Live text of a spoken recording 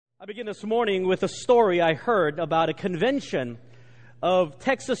I begin this morning with a story I heard about a convention of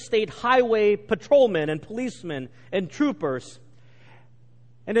Texas State Highway patrolmen and policemen and troopers.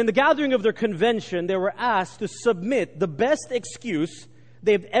 And in the gathering of their convention, they were asked to submit the best excuse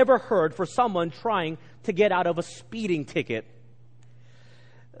they've ever heard for someone trying to get out of a speeding ticket.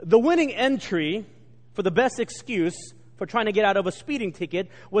 The winning entry for the best excuse for trying to get out of a speeding ticket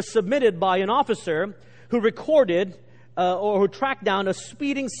was submitted by an officer who recorded or who tracked down a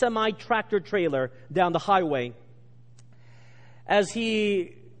speeding semi-tractor trailer down the highway. As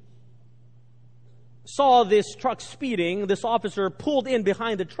he saw this truck speeding, this officer pulled in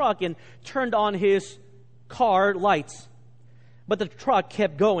behind the truck and turned on his car lights. But the truck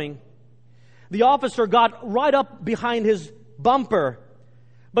kept going. The officer got right up behind his bumper,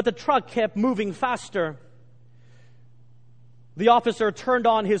 but the truck kept moving faster. The officer turned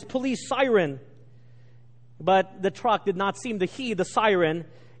on his police siren, but the truck did not seem to heed the siren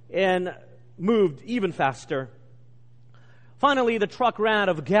and moved even faster. Finally, the truck ran out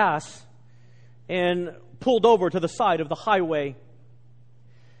of gas and pulled over to the side of the highway.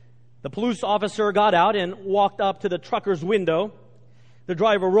 The police officer got out and walked up to the trucker's window. The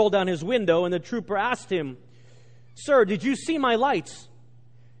driver rolled down his window and the trooper asked him, "Sir, did you see my lights?"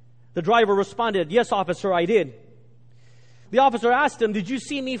 The driver responded, "Yes, officer, I did." The officer asked him, "Did you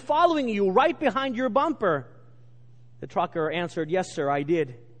see me following you right behind your bumper?" The trucker answered, "Yes, sir, I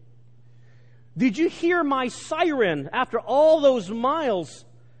did." "Did you hear my siren after all those miles?"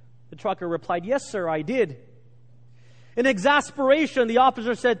 The trucker replied, "Yes, sir, I did." In exasperation, the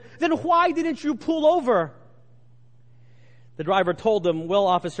officer said, "Then why didn't you pull over?" The driver told him, "Well,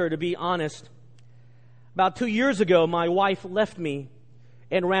 officer, to be honest, about 2 years ago, my wife left me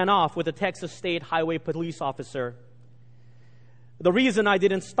and ran off with a Texas State Highway police officer. The reason I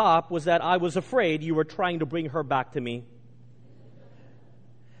didn't stop was that I was afraid you were trying to bring her back to me."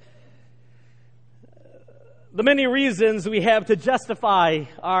 The many reasons we have to justify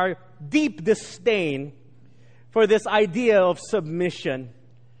our deep disdain for this idea of submission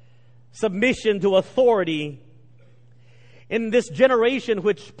to authority. In this generation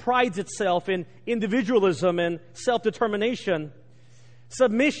which prides itself in individualism and self-determination,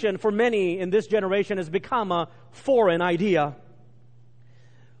 submission for many in this generation has become a foreign idea.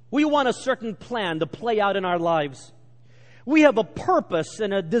 We want a certain plan to play out in our lives. We have a purpose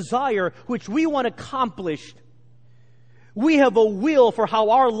and a desire which we want accomplished. We have a will for how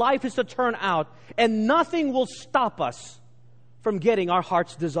our life is to turn out, and nothing will stop us from getting our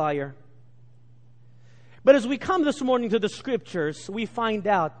heart's desire. But as we come this morning to the Scriptures, we find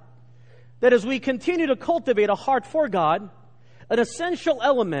out that as we continue to cultivate a heart for God, an essential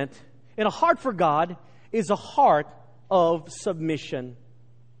element in a heart for God is a heart of submission.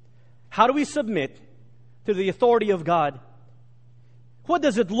 How do we submit to the authority of God? What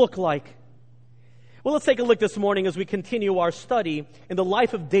does it look like? Well, let's take a look this morning as we continue our study in the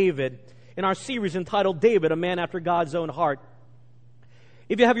life of David in our series entitled David, a Man After God's Own Heart.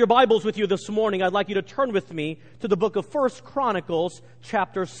 If you have your Bibles with you this morning, I'd like you to turn with me to the book of 1 Chronicles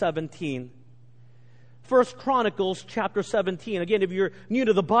chapter 17. 1 Chronicles chapter 17. Again, if you're new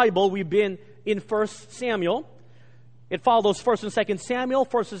to the Bible, we've been in 1 Samuel. It follows 1 and 2 Samuel,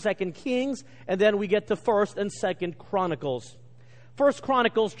 1 and 2 Kings, and then we get to 1 and 2 Chronicles. 1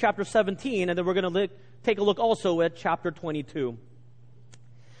 Chronicles chapter 17, and then we're going to take a look also at chapter 22.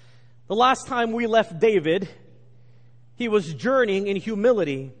 The last time we left David, he was journeying in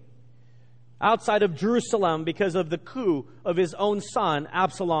humility outside of Jerusalem because of the coup of his own son,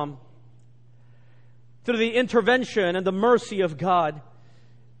 Absalom. Through the intervention and the mercy of God,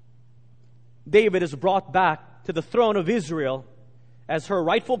 David is brought back to the throne of Israel as her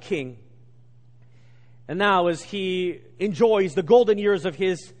rightful king. And now as he enjoys the golden years of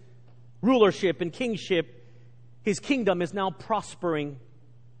his rulership and kingship, his kingdom is now prospering.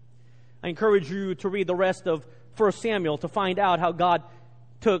 I encourage you to read the rest of 1 Samuel to find out how God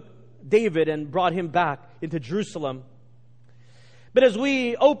took David and brought him back into Jerusalem. But as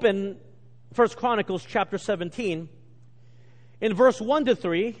we open 1 Chronicles chapter 17, in verse 1 to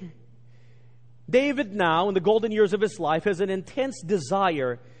 3, David now, in the golden years of his life, has an intense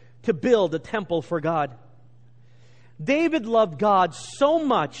desire to build a temple for God. David loved God so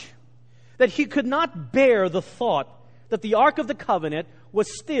much that he could not bear the thought that the Ark of the Covenant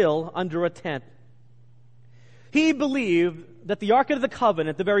was still under a tent. He believed that the Ark of the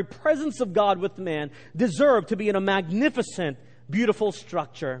Covenant, the very presence of God with man, deserved to be in a magnificent, beautiful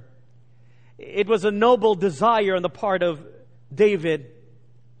structure. It was a noble desire on the part of David.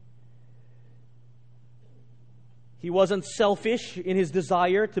 He wasn't selfish in his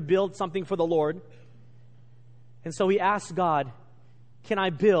desire to build something for the Lord. And so he asked God can I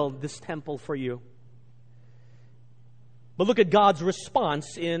build this temple for you? But look at God's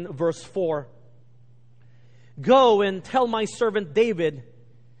response in verse 4. Go and tell my servant David,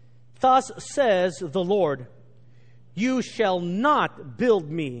 thus says the Lord, you shall not build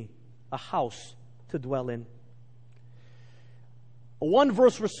me a house to dwell in. A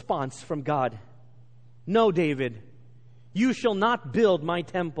one-verse response from God. No, David, you shall not build my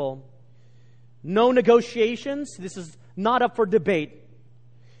temple. No negotiations. This is not up for debate.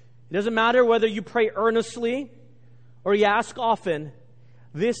 It doesn't matter whether you pray earnestly or you ask often.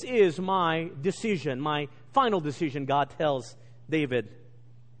 This is my decision, my final decision, God tells David.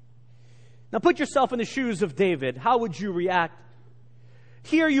 Now put yourself in the shoes of David. How would you react?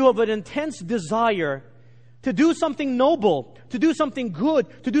 Here you have an intense desire to do something noble, to do something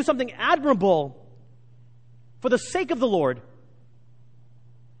good, to do something admirable for the sake of the Lord.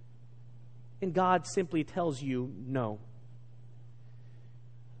 And God simply tells you no.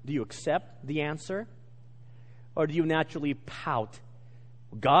 Do you accept the answer? Or do you naturally pout?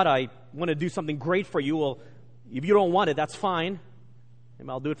 God, I want to do something great for you. Well, if you don't want it, that's fine. Maybe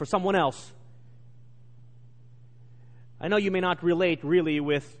I'll do it for someone else. I know you may not relate really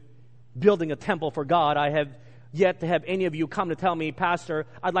with building a temple for God. I have yet to have any of you come to tell me, Pastor,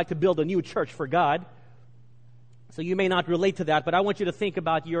 I'd like to build a new church for God. So you may not relate to that, but I want you to think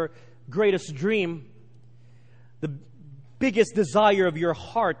about your greatest dream, the biggest desire of your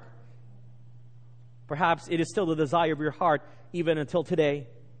heart. Perhaps it is still the desire of your heart even until today.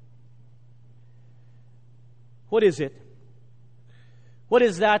 What is it? What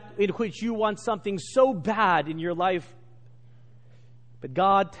is that in which you want something so bad in your life, but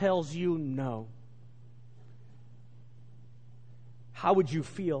God tells you no? How would you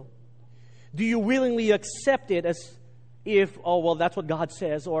feel? Do you willingly accept it as if, oh, well, that's what God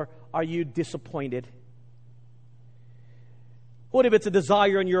says, or are you disappointed? What if it's a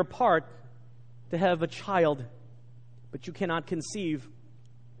desire on your part to have a child, but you cannot conceive?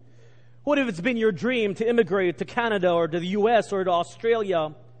 What if it's been your dream to immigrate to Canada or to the U.S. or to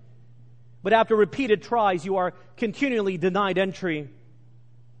Australia, but after repeated tries, you are continually denied entry?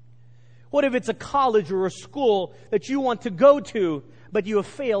 What if it's a college or a school that you want to go to, but you have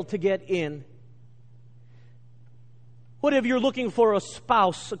failed to get in? What if you're looking for a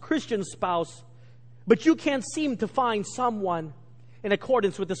spouse, a Christian spouse, but you can't seem to find someone in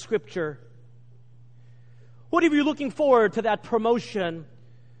accordance with the Scripture? What if you're looking forward to that promotion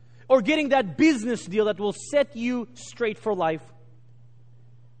or getting that business deal that will set you straight for life,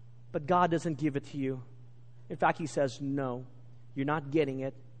 but God doesn't give it to you? In fact, He says, no, you're not getting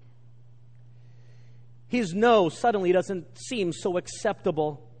it. His no suddenly doesn't seem so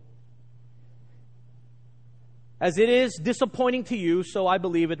acceptable. As it is disappointing to you, so I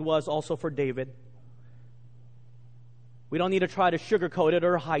believe it was also for David. We don't need to try to sugarcoat it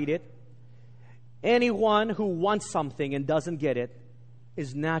or hide it. Anyone who wants something and doesn't get it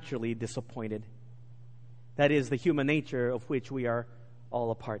is naturally disappointed. That is the human nature of which we are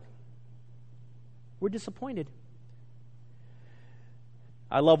all a part. We're disappointed.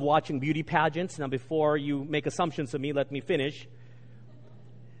 I love watching beauty pageants. Now, before you make assumptions of me, let me finish.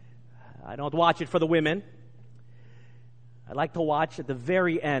 I don't watch it for the women. I like to watch at the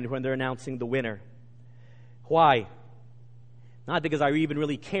very end when they're announcing the winner. Why? Not because I even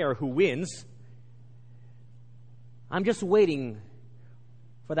really care who wins. I'm just waiting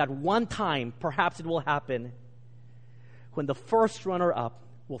for that one time, perhaps it will happen, when the first runner-up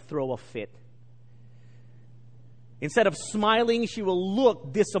will throw a fit. Instead of smiling, she will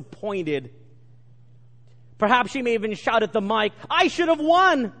look disappointed. Perhaps she may even shout at the mic, I should have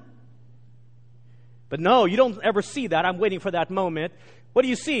won! But no, you don't ever see that. I'm waiting for that moment. What do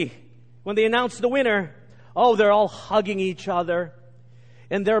you see when they announce the winner? Oh, they're all hugging each other.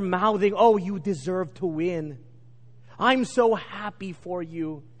 And they're mouthing, oh, you deserve to win. I'm so happy for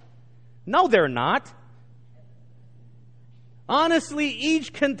you. No, they're not. Honestly,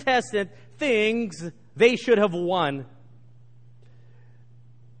 each contestant thinks they should have won.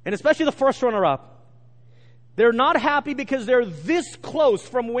 And especially the first runner-up. They're not happy because they're this close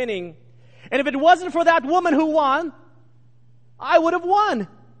from winning. And if it wasn't for that woman who won, I would have won.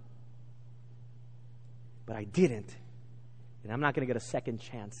 But I didn't. And I'm not going to get a second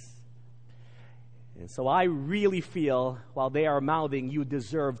chance. And so I really feel, while they are mouthing, you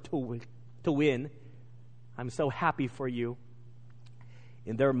deserve to win, I'm so happy for you.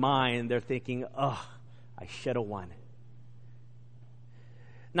 In their mind, they're thinking, oh, I should have won.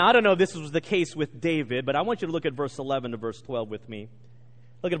 Now, I don't know if this was the case with David, but I want you to look at verse 11 to verse 12 with me.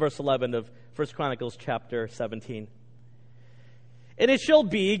 Look at verse 11 of 1 Chronicles chapter 17. And it shall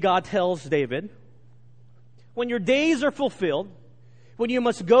be, God tells David, when your days are fulfilled, when you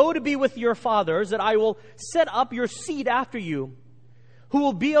must go to be with your fathers, that I will set up your seed after you, who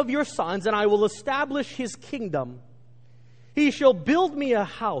will be of your sons, and I will establish his kingdom. He shall build me a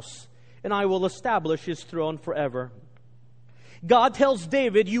house, and I will establish his throne forever. God tells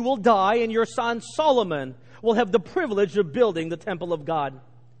David, you will die, and your son Solomon will have the privilege of building the temple of God.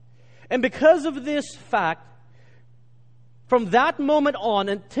 And because of this fact, from that moment on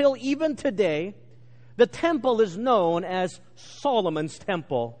until even today, the temple is known as Solomon's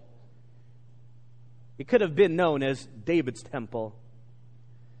temple. It could have been known as David's temple.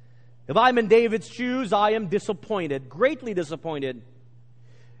 If I'm in David's shoes, I am disappointed, greatly disappointed.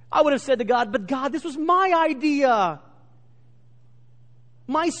 I would have said to God, but God, this was my idea.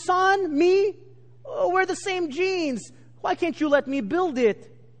 My son, me, we're the same genes. Why can't you let me build it?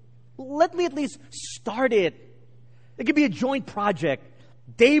 Let me at least start it. It could be a joint project.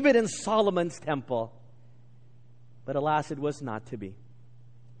 David and Solomon's temple. But alas, it was not to be.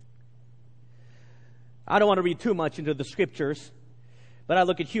 I don't want to read too much into the scriptures, but I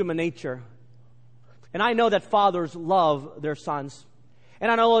look at human nature. And I know that fathers love their sons.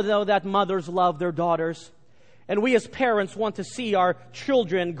 And I know that mothers love their daughters. And we as parents want to see our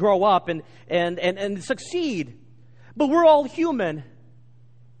children grow up and succeed. But we're all human.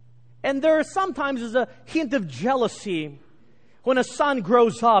 And there sometimes is a hint of jealousy when a son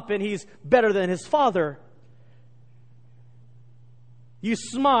grows up and he's better than his father. You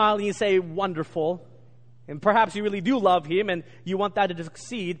smile and you say, wonderful. And perhaps you really do love him and you want them to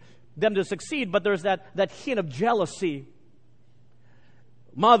succeed, but there's that hint of jealousy.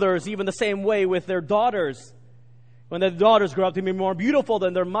 Mothers, even the same way with their daughters. When their daughters grow up to be more beautiful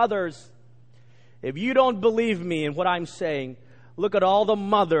than their mothers. If you don't believe me in what I'm saying, look at all the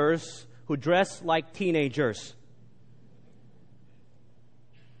mothers who dress like teenagers.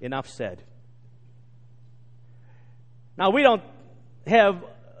 Enough said. Now, we don't have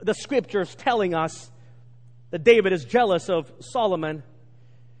the scriptures telling us that David is jealous of Solomon.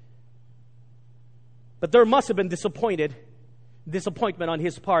 But there must have been disappointment on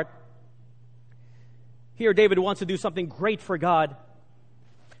his part. Here, David wants to do something great for God.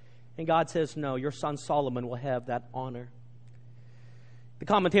 And God says, no, your son Solomon will have that honor. The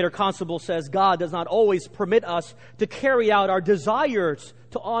commentator Constable says, God does not always permit us to carry out our desires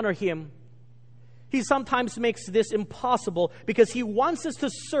to honor him. He sometimes makes this impossible because he wants us to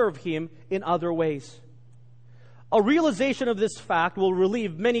serve him in other ways. A realization of this fact will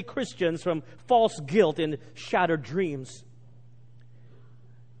relieve many Christians from false guilt and shattered dreams.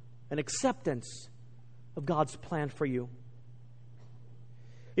 An acceptance of God's plan for you.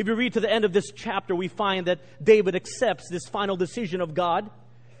 If you read to the end of this chapter, we find that David accepts this final decision of God.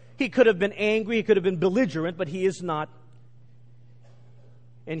 He could have been angry, he could have been belligerent, but he is not.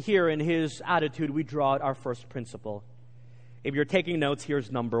 And here in his attitude, we draw out our first principle. If you're taking notes, here's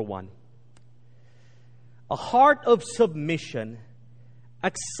number 1. A heart of submission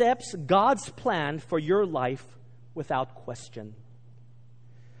accepts God's plan for your life without question.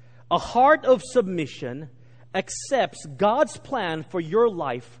 A heart of submission accepts God's plan for your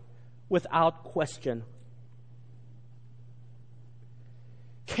life without question.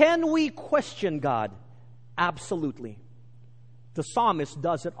 Can we question God? Absolutely. The psalmist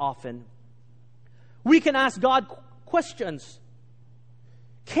does it often. We can ask God questions.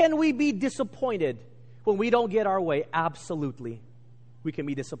 Can we be disappointed when we don't get our way? Absolutely. We can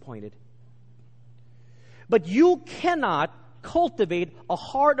be disappointed. But you cannot cultivate a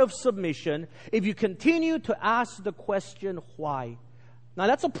heart of submission if you continue to ask the question, why? Now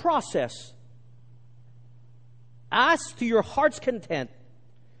that's a process. Ask to your heart's content.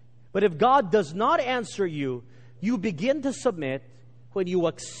 But if God does not answer you, you begin to submit when you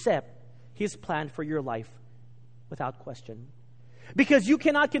accept his plan for your life without question. Because you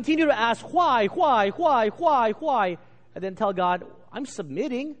cannot continue to ask why, and then tell God, I'm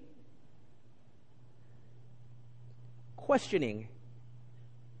submitting. Questioning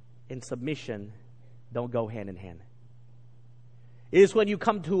and submission don't go hand in hand. It is when you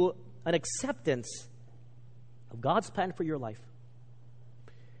come to an acceptance of God's plan for your life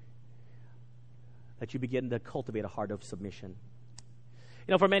that you begin to cultivate a heart of submission.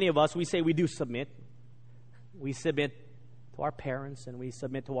 You know, for many of us, we say we do submit. We submit to our parents, and we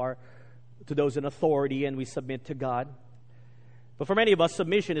submit to those in authority, and we submit to God. But for many of us,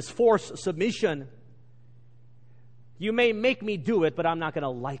 submission is forced submission. You may make me do it, but I'm not going to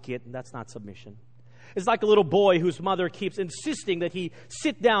like it, and that's not submission. It's like a little boy whose mother keeps insisting that he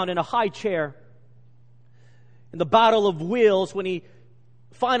sit down in a high chair. In the battle of wills, when he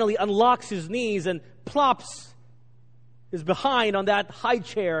finally unlocks his knees and plops his behind on that high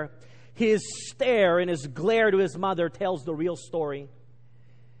chair, his stare and his glare to his mother tells the real story.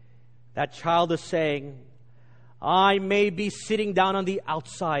 That child is saying, I may be sitting down on the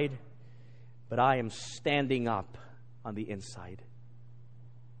outside, but I am standing up on the inside.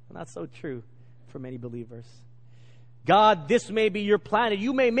 And that's so true for many believers. God, this may be your plan, and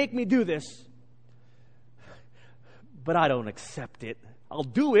you may make me do this, but I don't accept it. I'll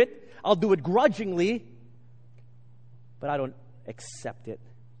do it. I'll do it grudgingly, but I don't accept it.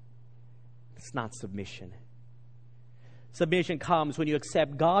 It's not submission. Submission comes when you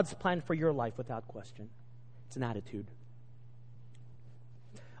accept God's plan for your life without question. It's an attitude.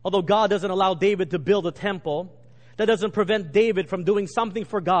 Although God doesn't allow David to build a temple, that doesn't prevent David from doing something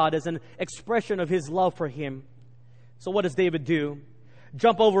for God as an expression of his love for Him. So what does David do?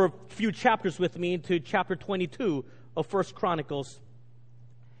 Jump over a few chapters with me to chapter 22 of 1 Chronicles.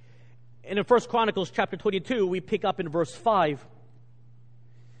 And in 1 Chronicles chapter 22, we pick up in verse 5.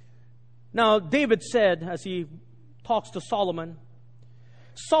 Now, David said, as he talks to Solomon,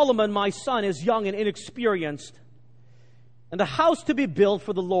 Solomon, my son, is young and inexperienced, and the house to be built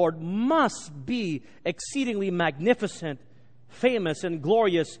for the Lord must be exceedingly magnificent, famous, and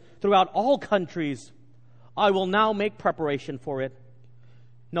glorious throughout all countries. I will now make preparation for it.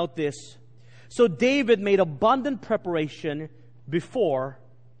 Note this. So David made abundant preparation before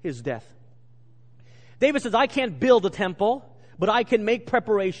his death. David says, I can't build a temple, but I can make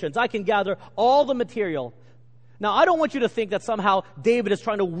preparations. I can gather all the material. Now, I don't want you to think that somehow David is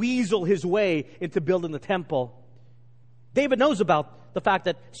trying to weasel his way into building the temple. David knows about the fact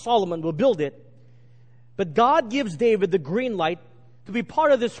that Solomon will build it. But God gives David the green light to be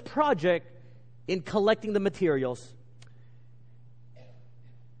part of this project in collecting the materials.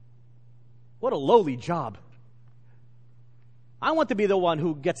 What a lowly job. I want to be the one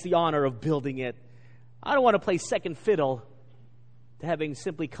who gets the honor of building it. I don't want to play second fiddle to having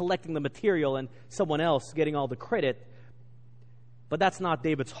simply collecting the material and someone else getting all the credit. But that's not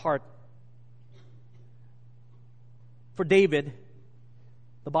David's heart. For David,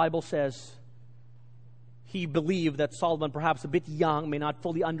 the Bible says he believed that Solomon, perhaps a bit young, may not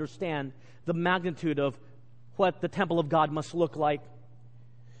fully understand the magnitude of what the temple of God must look like.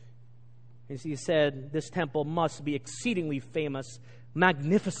 As he said, this temple must be exceedingly famous,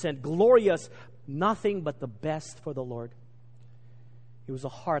 magnificent, glorious, nothing but the best for the Lord. It was a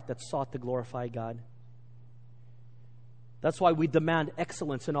heart that sought to glorify God. That's why we demand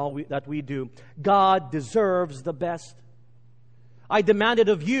excellence in all that we do. God deserves the best. I demand it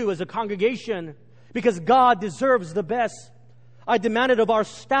of you as a congregation because God deserves the best. I demand it of our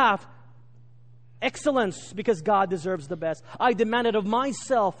staff, excellence, because God deserves the best. I demand it of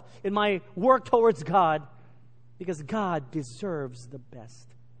myself in my work towards God because God deserves the best.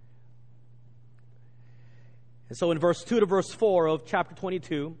 And so in verse 2 to verse 4 of chapter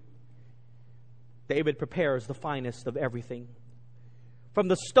 22, David prepares the finest of everything. From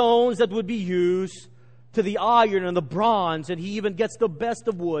the stones that would be used to the iron and the bronze, and he even gets the best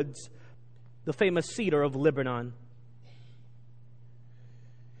of woods, the famous cedar of Lebanon.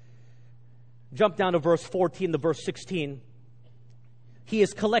 Jump down to verse 14 to verse 16. He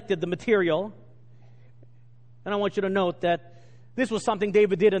has collected the material. And I want you to note that this was something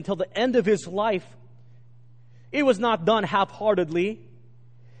David did until the end of his life. It was not done half-heartedly.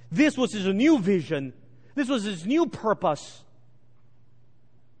 This was his new vision. This was his new purpose.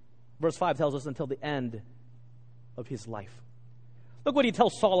 Verse 5 tells us until the end of his life. Look what he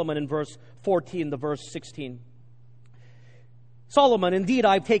tells Solomon in verse 14 to verse 16. Solomon, indeed,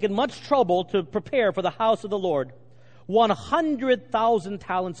 I've taken much trouble to prepare for the house of the Lord 100,000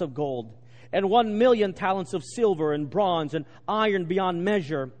 talents of gold and 1,000,000 talents of silver and bronze and iron beyond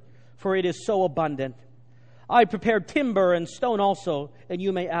measure, for it is so abundant. I prepared timber and stone also, and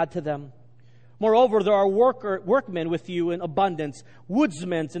you may add to them. Moreover, there are workmen with you in abundance,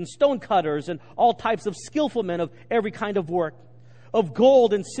 woodsmen and stone cutters and all types of skillful men of every kind of work. Of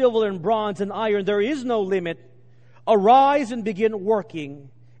gold and silver and bronze and iron there is no limit. Arise and begin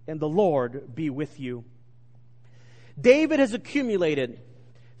working, and the Lord be with you. David has accumulated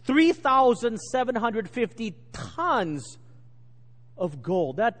 3,750 tons of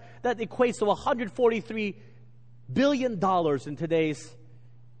gold. That equates to $143 billion in today's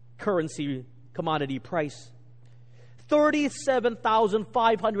currency commodity price.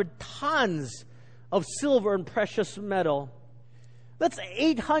 37,500 tons of silver and precious metal. That's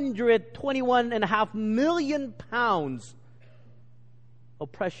 821.5 million pounds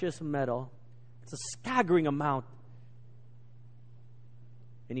of precious metal. It's a staggering amount.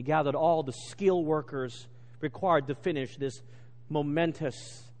 And he gathered all the skilled workers required to finish this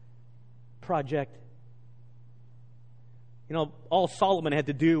momentous project. You know, all Solomon had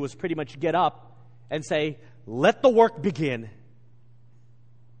to do was pretty much get up and say, let the work begin.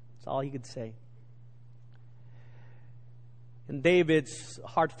 That's all he could say. In David's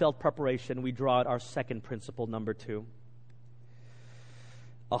heartfelt preparation, we draw out our second principle, number 2.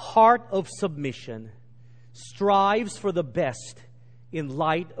 A heart of submission strives for the best in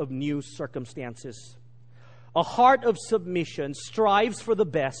light of new circumstances. A heart of submission strives for the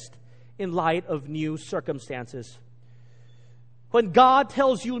best in light of new circumstances. When God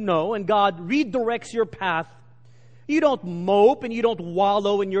tells you no and God redirects your path, you don't mope and you don't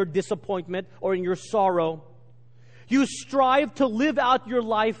wallow in your disappointment or in your sorrow. You strive to live out your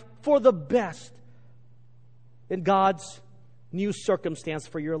life for the best in God's new circumstance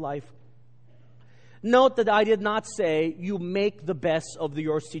for your life. Note that I did not say you make the best of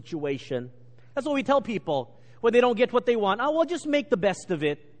your situation. That's what we tell people when they don't get what they want. Oh, well, just make the best of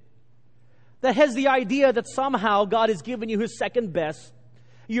it. That has the idea that somehow God has given you His second best.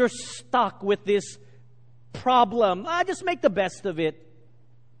 You're stuck with this problem. Just make the best of it.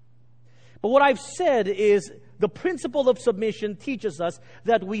 But what I've said is the principle of submission teaches us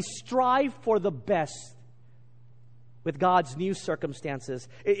that we strive for the best with God's new circumstances.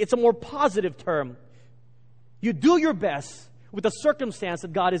 It's a more positive term. You do your best with the circumstance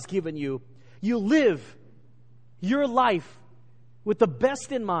that God has given you. You live your life with the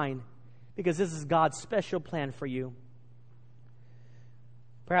best in mind because this is God's special plan for you.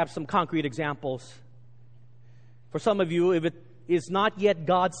 Perhaps some concrete examples. For some of you, if it is not yet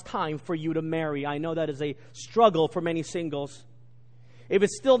God's time for you to marry, I know that is a struggle for many singles. If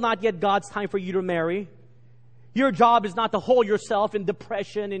it's still not yet God's time for you to marry, your job is not to hold yourself in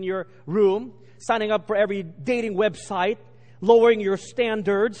depression in your room, signing up for every dating website, lowering your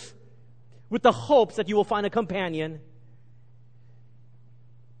standards with the hopes that you will find a companion.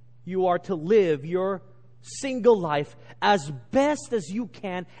 You are to live your single life as best as you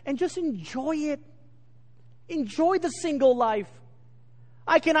can and just enjoy it. Enjoy the single life.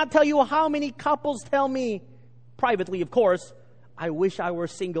 I cannot tell you how many couples tell me, privately of course, I wish I were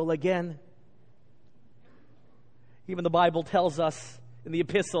single again. Even the Bible tells us in the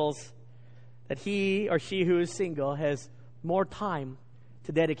epistles that he or she who is single has more time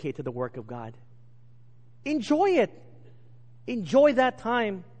to dedicate to the work of God. Enjoy it. Enjoy that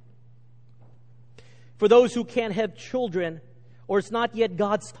time. For those who can't have children, or it's not yet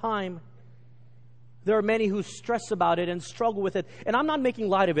God's time, there are many who stress about it and struggle with it. And I'm not making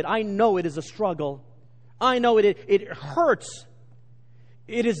light of it. I know it is a struggle. I know it hurts.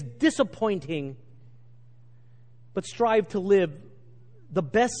 It is disappointing. But strive to live the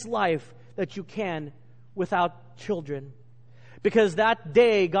best life that you can without children. Because that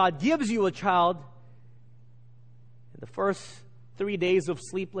day God gives you a child, in the first 3 days of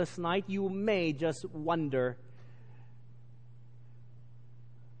sleepless night, you may just wonder,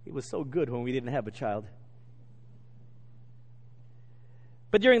 it was so good when we didn't have a child.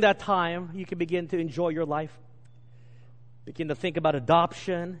 But during that time, you can begin to enjoy your life. Begin to think about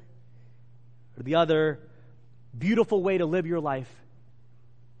adoption or the other beautiful way to live your life.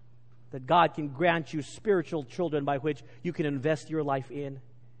 That God can grant you spiritual children by which you can invest your life in.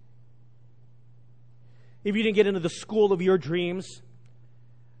 If you didn't get into the school of your dreams,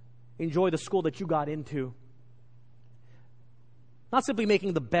 enjoy the school that you got into. Not simply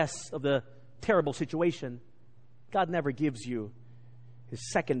making the best of the terrible situation. God never gives you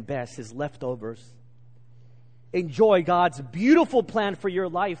His second best, His leftovers. Enjoy God's beautiful plan for your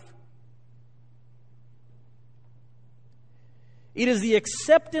life. It is the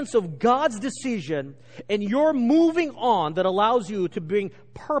acceptance of God's decision and your moving on that allows you to bring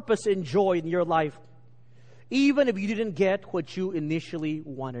purpose and joy in your life, even if you didn't get what you initially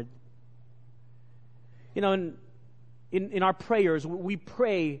wanted. You know, in our prayers, we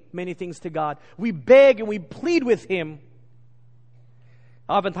pray many things to God. We beg and we plead with Him.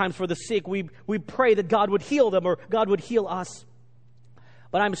 Oftentimes for the sick, we pray that God would heal them or God would heal us.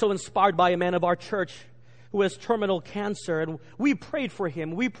 But I'm so inspired by a man of our church who has terminal cancer, and we prayed for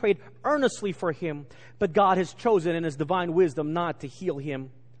him. We prayed earnestly for him, but God has chosen in His divine wisdom not to heal him.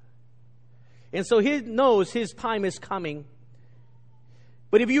 And so He knows His time is coming.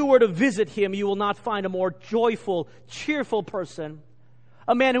 But if you were to visit him, you will not find a more joyful, cheerful person,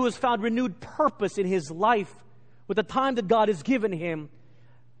 a man who has found renewed purpose in his life with the time that God has given him.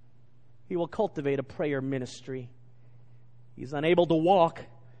 He will cultivate a prayer ministry. He's unable to walk,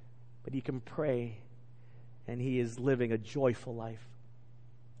 but he can pray. And he is living a joyful life.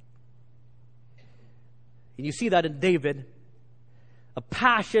 And you see that in David. A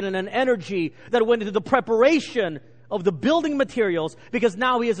passion and an energy that went into the preparation of the building materials, because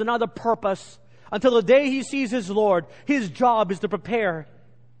now he has another purpose. Until the day he sees his Lord, his job is to prepare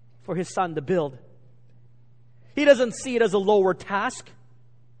for his son to build. He doesn't see it as a lower task.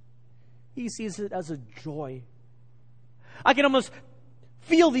 He sees it as a joy. I can almost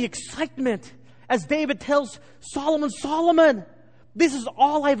feel the excitement as David tells Solomon, Solomon, this is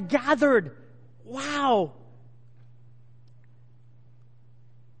all I've gathered. Wow.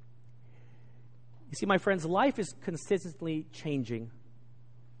 You see, my friends, life is consistently changing.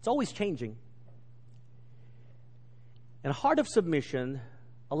 It's always changing. And a heart of submission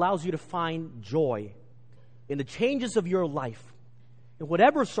allows you to find joy in the changes of your life, in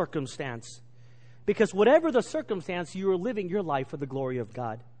whatever circumstance. Because whatever the circumstance, you are living your life for the glory of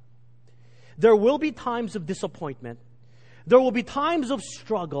God. There will be times of disappointment. There will be times of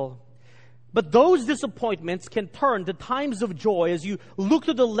struggle. But those disappointments can turn to times of joy as you look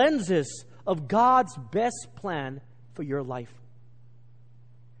through the lenses of God's best plan for your life.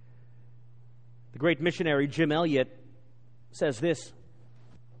 The great missionary Jim Elliot says this: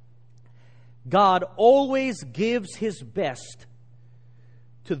 God always gives His best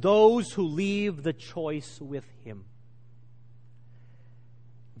to those who leave the choice with Him.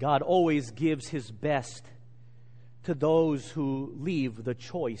 God always gives His best to those who leave the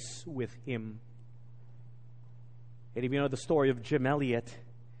choice with Him. And if you know the story of Jim Elliot,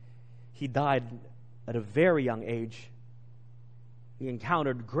 he died at a very young age. He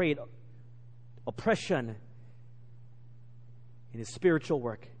encountered great oppression in his spiritual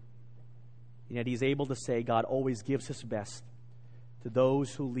work. And yet he's able to say God always gives His best to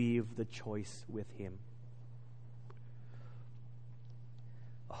those who leave the choice with Him.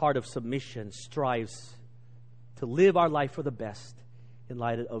 A heart of submission strives to live our life for the best in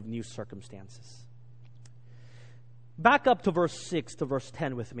light of new circumstances. Back up to verse 6 to verse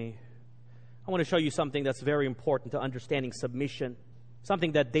 10 with me. I want to show you something that's very important to understanding submission,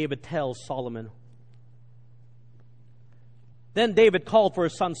 something that David tells Solomon. Then David called for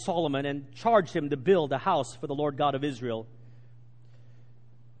his son Solomon and charged him to build a house for the Lord God of Israel.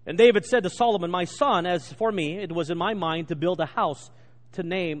 And David said to Solomon, my son, as for me, it was in my mind to build a house to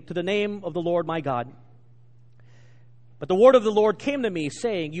the name of the Lord my God. But the word of the Lord came to me,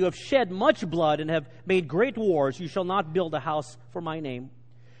 saying, you have shed much blood and have made great wars. You shall not build a house for my name,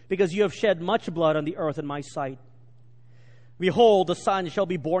 because you have shed much blood on the earth in my sight. Behold, a son shall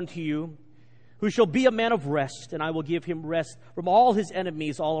be born to you, who shall be a man of rest, and I will give him rest from all his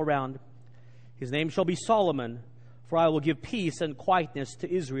enemies all around. His name shall be Solomon, for I will give peace and quietness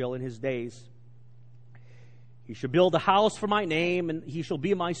to Israel in his days. He shall build a house for my name, and he shall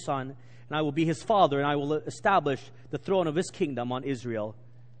be my son, and I will be his father, and I will establish the throne of his kingdom on Israel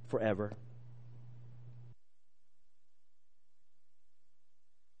forever.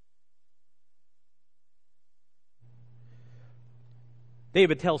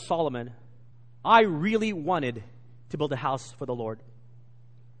 David tells Solomon, I really wanted to build a house for the Lord.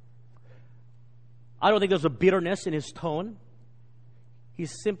 I don't think there's a bitterness in his tone.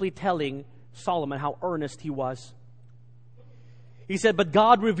 He's simply telling Solomon how earnest he was. He said, but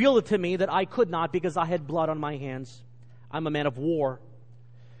God revealed it to me that I could not because I had blood on my hands. I'm a man of war.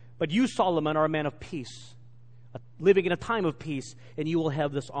 But you, Solomon, are a man of peace, living in a time of peace, and you will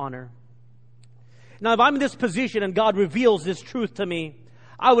have this honor. Now, if I'm in this position and God reveals this truth to me,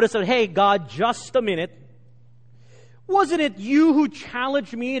 I would have said, hey, God, just a minute. Wasn't it you who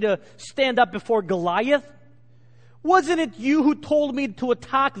challenged me to stand up before Goliath? Wasn't it you who told me to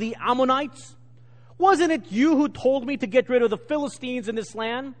attack the Ammonites? Wasn't it you who told me to get rid of the Philistines in this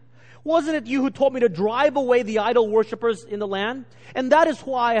land? Wasn't it you who told me to drive away the idol worshippers in the land? And that is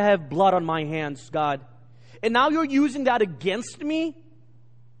why I have blood on my hands, God. And now you're using that against me?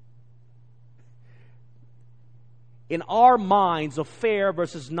 In our minds of fair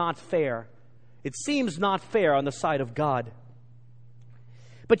versus not fair, it seems not fair on the side of God.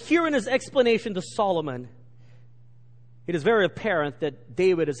 But here in his explanation to Solomon, it is very apparent that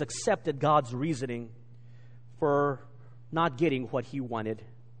David has accepted God's reasoning for not getting what he wanted.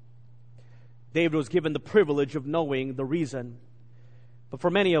 David was given the privilege of knowing the reason. But for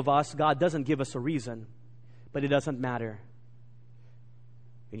many of us, God doesn't give us a reason, but it doesn't matter.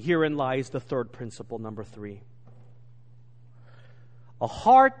 And herein lies the third principle, number 3. A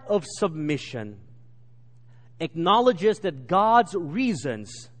heart of submission acknowledges that God's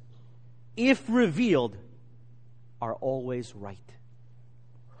reasons, if revealed, are always right.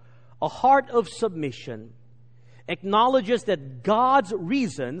 A heart of submission acknowledges that God's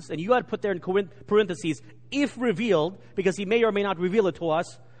reasons, and you had to put there in parentheses, if revealed, because He may or may not reveal it to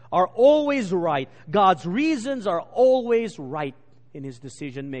us, are always right. God's reasons are always right in His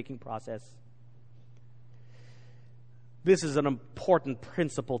decision-making process. This is an important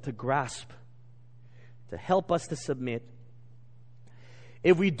principle to grasp, to help us to submit.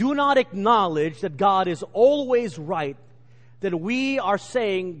 If we do not acknowledge that God is always right, then we are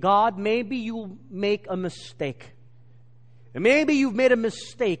saying, God, maybe you make a mistake. And maybe you've made a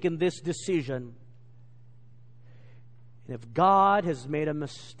mistake in this decision. And if God has made a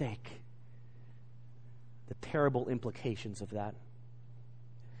mistake, the terrible implications of that.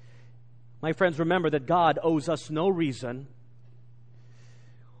 My friends, remember that God owes us no reason.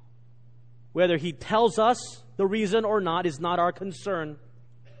 Whether He tells us the reason or not is not our concern.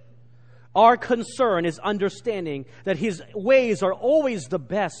 Our concern is understanding that His ways are always the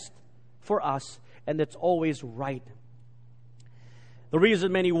best for us and that's always right. The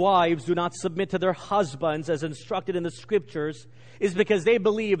reason many wives do not submit to their husbands as instructed in the Scriptures is because they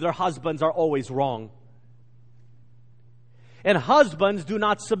believe their husbands are always wrong. And husbands do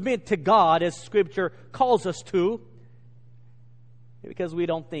not submit to God as Scripture calls us to because we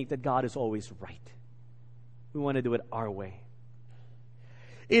don't think that God is always right. We want to do it our way.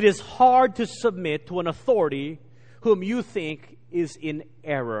 It is hard to submit to an authority whom you think is in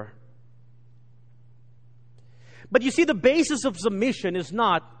error. But you see, the basis of submission is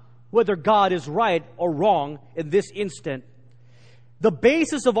not whether God is right or wrong in this instant. The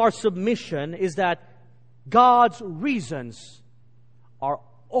basis of our submission is that God's reasons are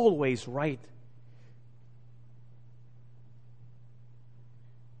always right.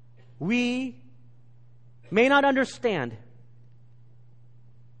 We may not understand.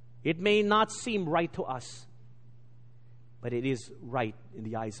 It may not seem right to us, but it is right in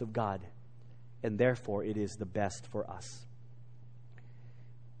the eyes of God, and therefore it is the best for us.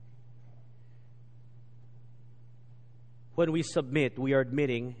 When we submit, we are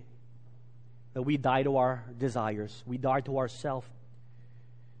admitting that we die to our desires. We die to ourselves.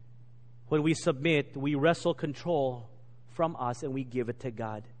 When we submit, we wrestle control from us and we give it to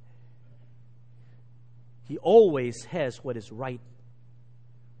God. He always has what is right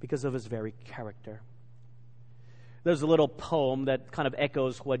because of His very character. There's a little poem that kind of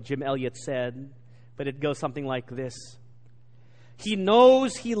echoes what Jim Elliot said, but it goes something like this. He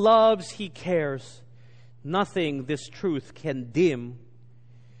knows, He loves, He cares. Nothing this truth can dim.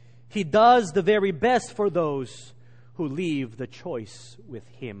 He does the very best for those who leave the choice with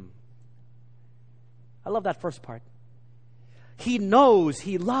Him. I love that first part. He knows,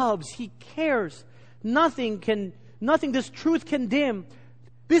 He loves, He cares. Nothing this truth can dim.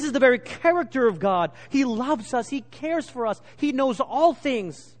 This is the very character of God. He loves us. He cares for us. He knows all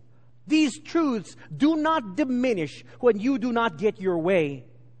things. These truths do not diminish when you do not get your way,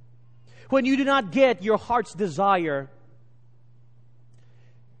 when you do not get your heart's desire.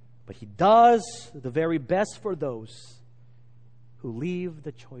 But He does the very best for those who leave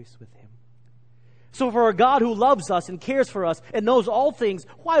the choice with Him. So for a God who loves us and cares for us and knows all things,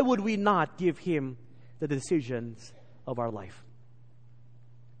 why would we not give Him the decisions of our life?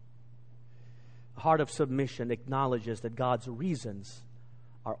 The heart of submission acknowledges that God's reasons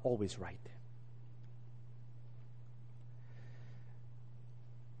are always right.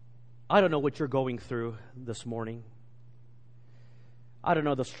 I don't know what you're going through this morning. I don't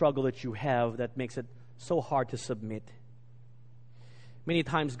know the struggle that you have that makes it so hard to submit. Many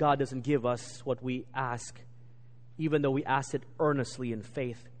times God doesn't give us what we ask, even though we ask it earnestly in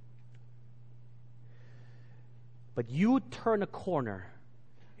faith. But you turn a corner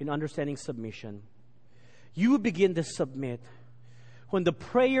in understanding submission. You begin to submit when the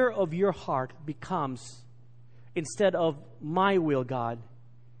prayer of your heart becomes, instead of my will, God,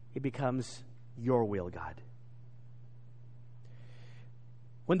 it becomes your will, God.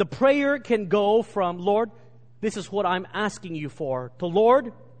 When the prayer can go from, Lord, this is what I'm asking you for, to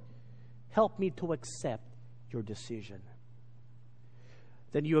Lord, help me to accept your decision.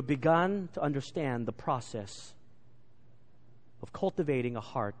 Then you have begun to understand the process of cultivating a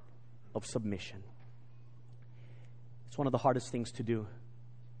heart of submission. It's one of the hardest things to do.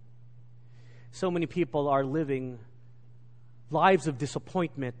 So many people are living lives of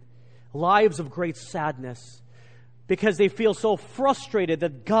disappointment, lives of great sadness, because they feel so frustrated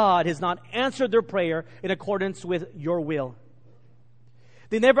that God has not answered their prayer in accordance with your will.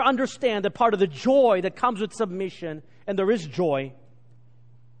 They never understand that part of the joy that comes with submission, and there is joy,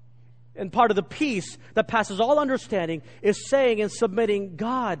 and part of the peace that passes all understanding is saying and submitting,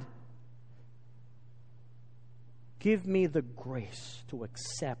 God, give me the grace to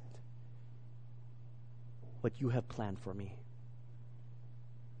accept what you have planned for me.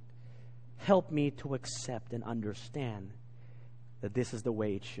 Help me to accept and understand that this is the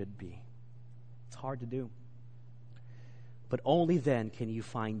way it should be. It's hard to do. But only then can you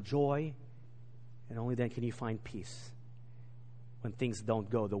find joy, and only then can you find peace when things don't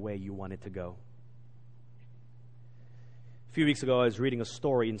go the way you want it to go. A few weeks ago, I was reading a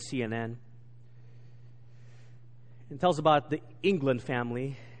story in CNN. It tells about the England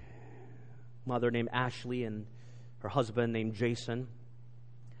family, mother named Ashley and her husband named Jason.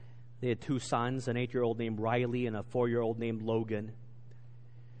 They had 2 sons, an 8-year-old named Riley and a 4-year-old named Logan.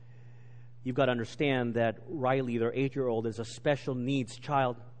 You've got to understand that Riley, their 8-year-old, is a special needs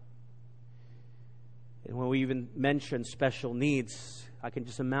child. And when we even mention special needs, I can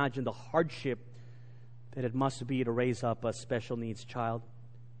just imagine the hardship that it must be to raise up a special needs child.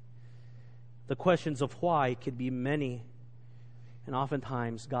 The questions of why could be many, and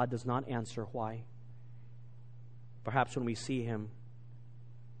oftentimes God does not answer why. Perhaps when we see Him.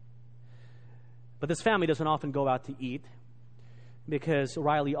 But this family doesn't often go out to eat because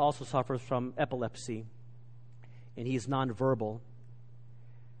Riley also suffers from epilepsy and he is nonverbal.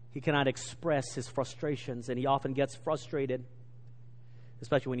 He cannot express his frustrations and he often gets frustrated,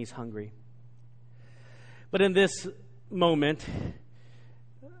 especially when he's hungry. But in this moment,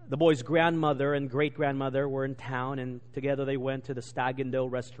 the boy's grandmother and great-grandmother were in town, and together they went to the Stag and Doe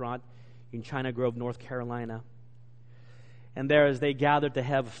restaurant in China Grove, North Carolina. And there, as they gathered to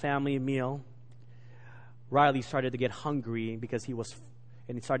have a family meal, Riley started to get hungry because he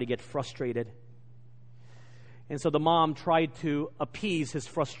started to get frustrated. And so the mom tried to appease his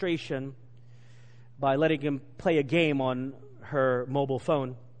frustration by letting him play a game on her mobile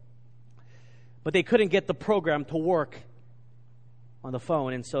phone. But they couldn't get the program to work on the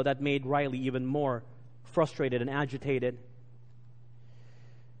phone, and so that made Riley even more frustrated and agitated.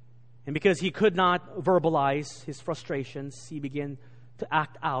 And because he could not verbalize his frustrations, he began to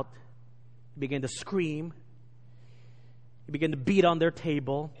act out. He began to scream. He began to beat on their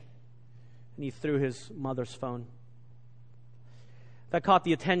table, and he threw his mother's phone. That caught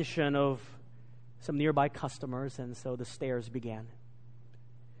the attention of some nearby customers, and so the stares began.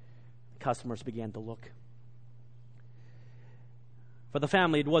 Customers began to look. For the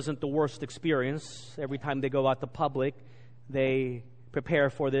family, it wasn't the worst experience. Every time they go out to public, they prepare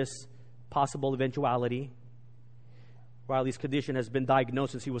for this possible eventuality. Riley's condition has been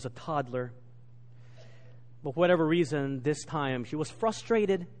diagnosed since he was a toddler. But for whatever reason, this time, she was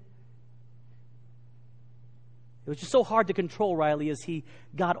frustrated. It was just so hard to control Riley as he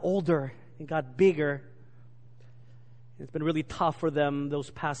got older and got bigger. It's been really tough for them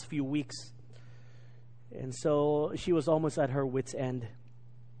those past few weeks. And so she was almost at her wit's end.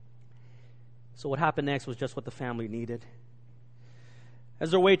 So what happened next was just what the family needed.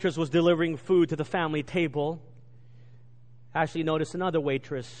 As their waitress was delivering food to the family table, Ashley noticed another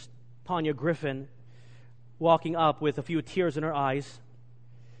waitress, Tanya Griffin, walking up with a few tears in her eyes.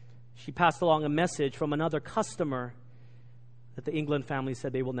 She passed along a message from another customer that the England family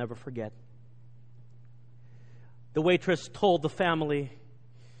said they will never forget. The waitress told the family,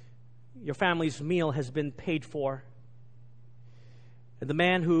 "Your family's meal has been paid for. And the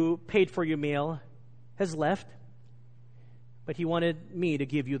man who paid for your meal has left, but he wanted me to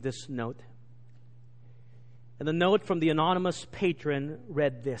give you this note." And the note from the anonymous patron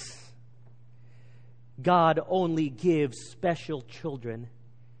read this: "God only gives special children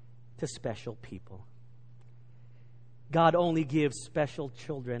to special people." God only gives special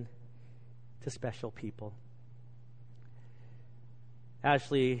children to special people.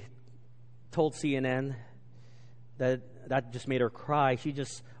 Ashley told CNN that just made her cry. She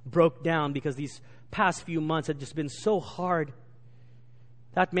just broke down because these past few months had just been so hard.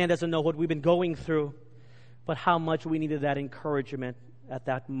 That man doesn't know what we've been going through, but how much we needed that encouragement at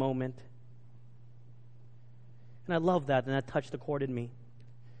that moment. And I love that, and that touched a chord in me.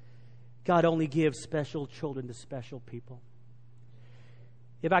 God only gives special children to special people.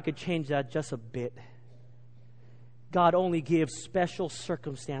 If I could change that just a bit. God only gives special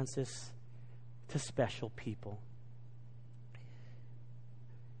circumstances to special people.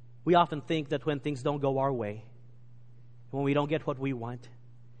 We often think that when things don't go our way, when we don't get what we want,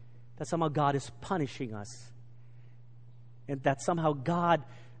 that somehow God is punishing us. And that somehow God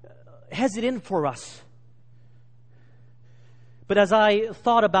has it in for us. But as I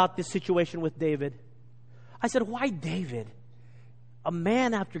thought about this situation with David, I said, why David? A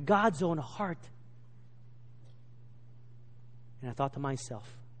man after God's own heart. And I thought to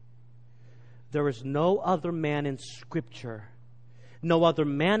myself, there is no other man in Scripture, no other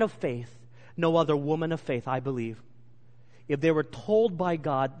man of faith, no other woman of faith, I believe, if they were told by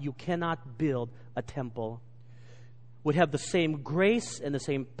God, you cannot build a temple, would have the same grace and the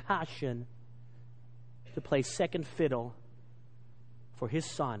same passion to play second fiddle for his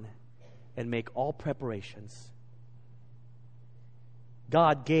son and make all preparations.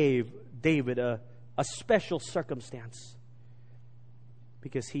 God gave David a special circumstance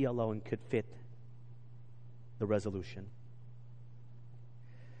because he alone could fit the resolution.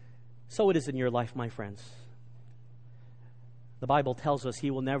 So it is in your life, my friends. The Bible tells us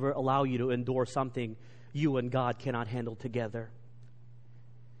He will never allow you to endure something you and God cannot handle together.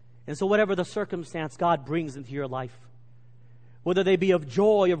 And so whatever the circumstance God brings into your life, whether they be of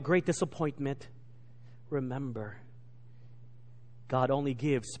joy, of great disappointment, remember, God only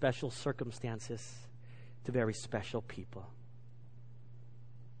gives special circumstances to very special people.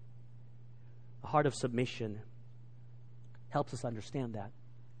 A heart of submission helps us understand that.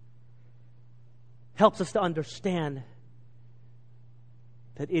 Helps us to understand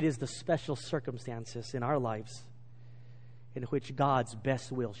that it is the special circumstances in our lives in which God's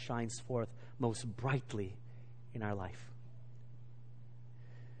best will shines forth most brightly in our life.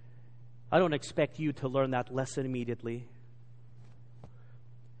 I don't expect you to learn that lesson immediately.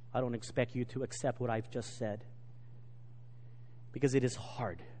 I don't expect you to accept what I've just said, because it is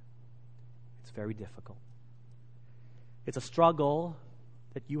hard. It's very difficult. It's a struggle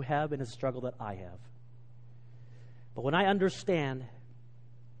that you have and a struggle that I have. But when I understand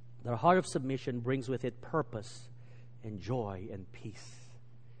that a heart of submission brings with it purpose and joy and peace,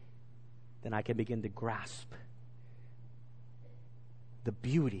 then I can begin to grasp the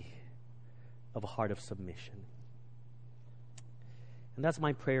beauty of a heart of submission. And that's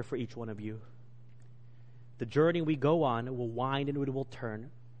my prayer for each one of you. The journey we go on, it will wind and it will turn.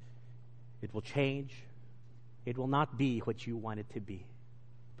 It will change. It will not be what you want it to be.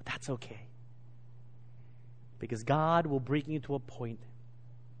 But that's okay. Because God will bring you to a point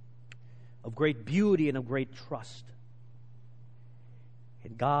of great beauty and of great trust.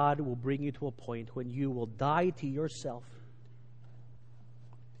 And God will bring you to a point when you will die to yourself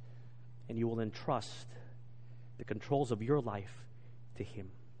and you will entrust the controls of your life to Him.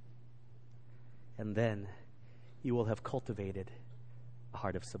 And then you will have cultivated a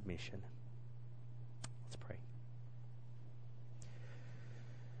heart of submission. Let's pray.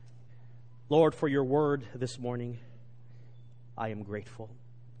 Lord, for your word this morning, I am grateful.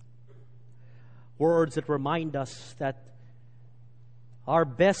 Words that remind us that our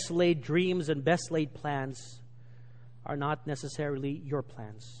best laid dreams and best laid plans are not necessarily your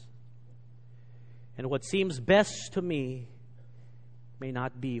plans. And what seems best to me may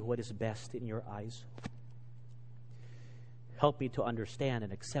not be what is best in your eyes. Help me to understand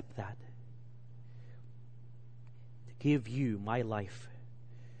and accept that. To give you my life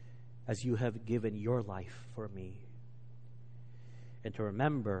as you have given your life for me. And to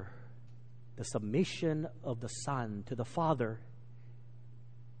remember the submission of the Son to the Father,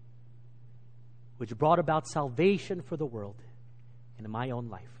 which brought about salvation for the world and in my own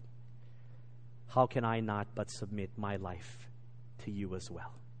life. How can I not but submit my life to you as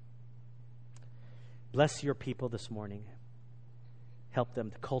well? Bless your people this morning. Help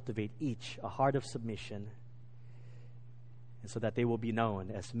them to cultivate each a heart of submission, and so that they will be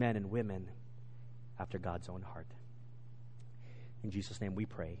known as men and women after God's own heart. In Jesus' name we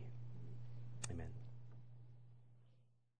pray. Amen.